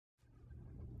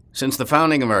Since the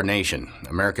founding of our nation,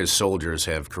 America's soldiers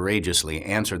have courageously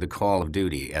answered the call of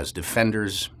duty as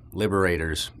defenders,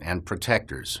 liberators, and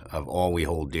protectors of all we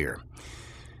hold dear.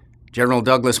 General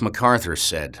Douglas MacArthur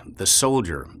said, "The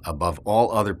soldier, above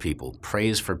all other people,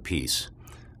 prays for peace,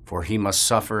 for he must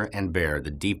suffer and bear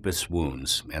the deepest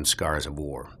wounds and scars of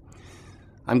war."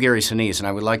 I'm Gary Sinise, and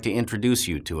I would like to introduce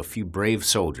you to a few brave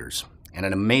soldiers and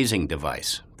an amazing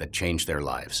device that changed their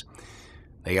lives.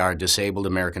 They are disabled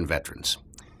American veterans.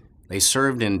 They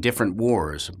served in different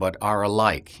wars, but are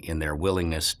alike in their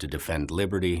willingness to defend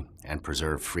liberty and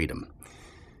preserve freedom.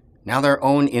 Now their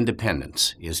own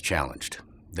independence is challenged,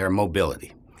 their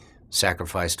mobility,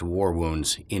 sacrificed to war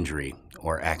wounds, injury,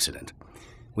 or accident.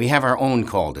 We have our own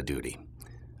call to duty,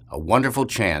 a wonderful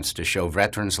chance to show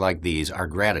veterans like these our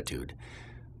gratitude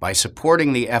by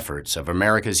supporting the efforts of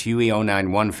America's Huey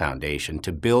 091 Foundation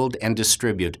to build and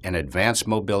distribute an advanced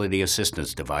mobility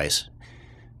assistance device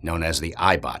known as the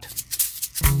iBOT.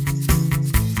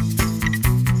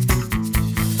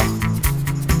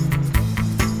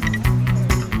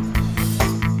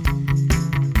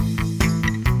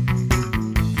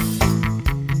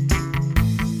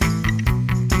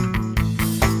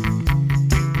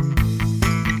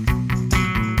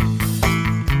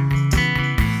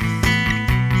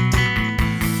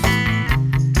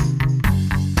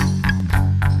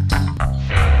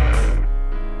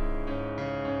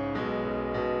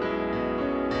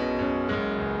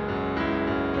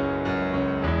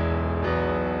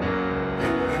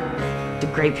 It's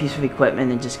a great piece of equipment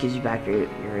that just gives you back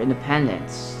your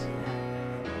independence.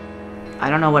 I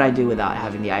don't know what I'd do without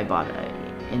having the iBOT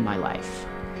in my life.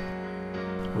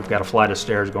 We've got a flight of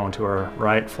stairs going to our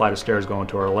right, flight of stairs going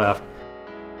to our left.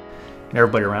 And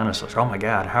everybody around us says, "Oh my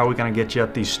God, how are we going to get you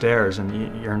up these stairs?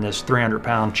 And you're in this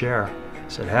 300-pound chair." I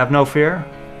said, "Have no fear.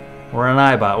 We're an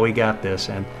iBOT. We got this."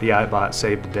 And the iBOT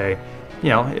saved the day. You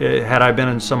know, had I been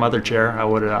in some other chair, I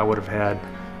would have had,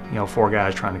 4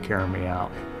 guys trying to carry me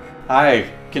out. I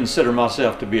consider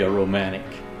myself to be a romantic,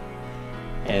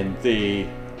 and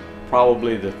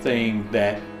probably the thing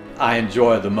that I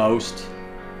enjoy the most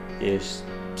is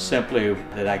simply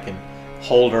that I can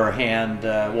hold her hand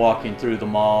walking through the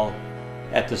mall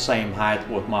at the same height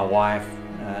with my wife,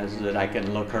 that I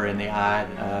can look her in the eye.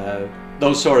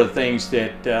 Those sort of things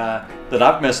that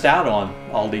I've missed out on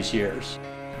all these years.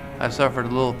 I suffered a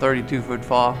little 32-foot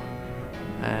fall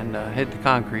and hit the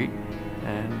concrete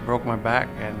and broke my back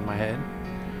and my head.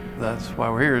 That's why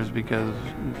we're here, is because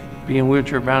being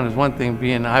wheelchair bound is one thing,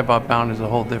 being iBOT bound is a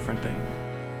whole different thing.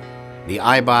 The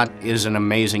iBOT is an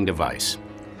amazing device.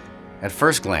 At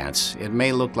first glance, it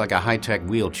may look like a high-tech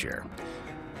wheelchair,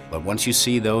 but once you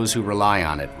see those who rely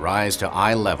on it rise to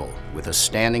eye level with a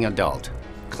standing adult,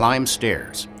 climb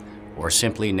stairs, or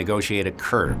simply negotiate a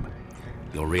curb,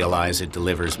 you'll realize it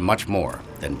delivers much more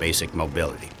than basic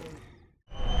mobility.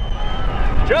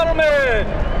 Gentlemen,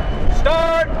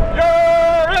 start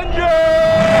your engine!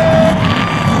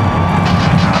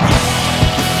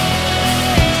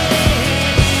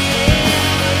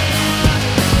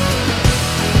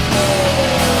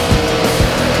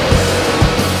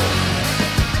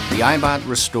 The iBOT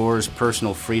restores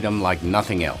personal freedom like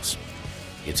nothing else.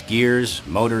 Its gears,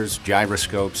 motors,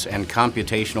 gyroscopes, and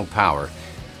computational power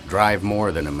drive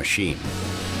more than a machine.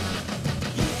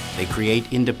 They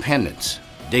create independence,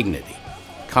 dignity,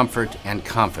 comfort, and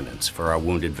confidence for our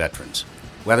wounded veterans.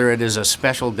 Whether it is a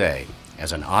special day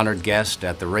as an honored guest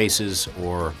at the races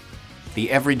or the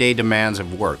everyday demands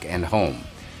of work and home,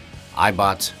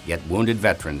 iBOTs get wounded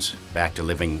veterans back to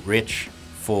living rich,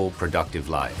 full, productive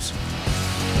lives.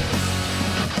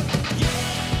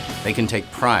 They can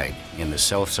take pride in the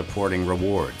self-supporting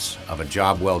rewards of a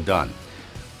job well done,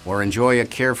 or enjoy a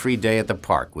carefree day at the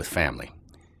park with family.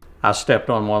 I stepped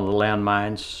on one of the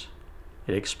landmines.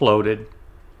 It exploded,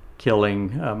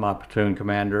 killing my platoon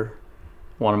commander,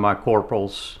 one of my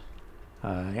corporals,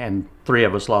 and 3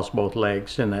 of us lost both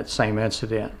legs in that same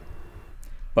incident.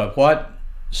 But what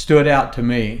stood out to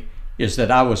me is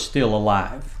that I was still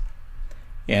alive.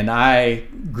 And I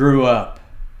grew up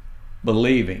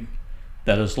believing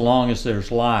that as long as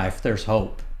there's life, there's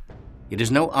hope. It is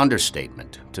no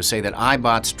understatement to say that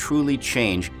iBOTs truly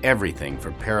change everything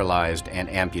for paralyzed and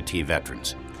amputee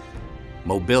veterans.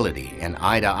 Mobility and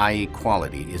eye-to-eye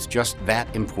equality is just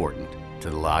that important to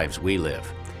the lives we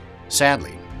live.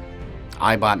 Sadly,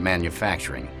 iBOT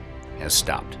manufacturing has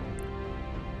stopped.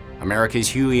 America's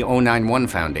Huey 091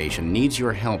 Foundation needs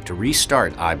your help to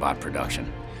restart iBOT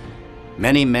production.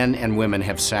 Many men and women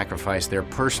have sacrificed their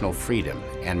personal freedom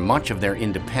and much of their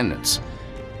independence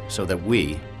so that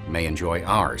we may enjoy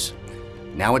ours.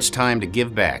 Now it's time to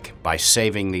give back by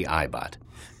saving the iBOT.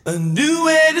 A new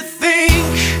way to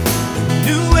think.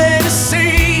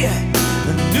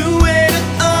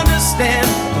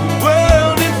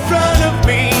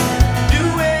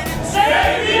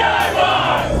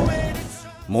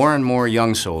 more and more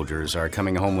young soldiers are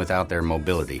coming home without their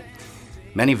mobility,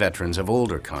 many veterans of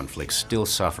older conflicts still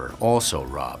suffer, also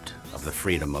robbed of the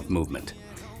freedom of movement.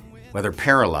 Whether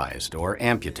paralyzed or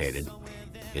amputated,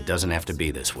 it doesn't have to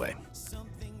be this way.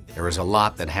 There is a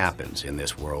lot that happens in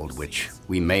this world which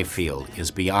we may feel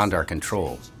is beyond our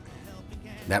control,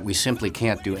 that we simply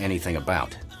can't do anything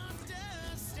about.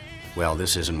 Well,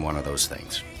 this isn't one of those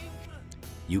things.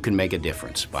 You can make a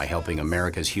difference by helping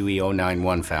America's Huey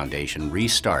 091 Foundation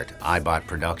restart iBOT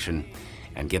production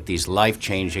and get these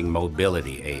life-changing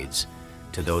mobility aids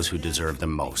to those who deserve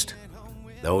them most,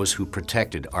 those who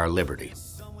protected our liberty,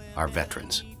 our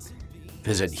veterans.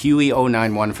 Visit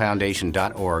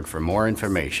Huey091foundation.org for more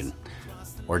information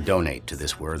or donate to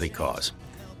this worthy cause.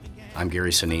 I'm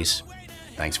Gary Sinise.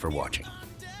 Thanks for watching.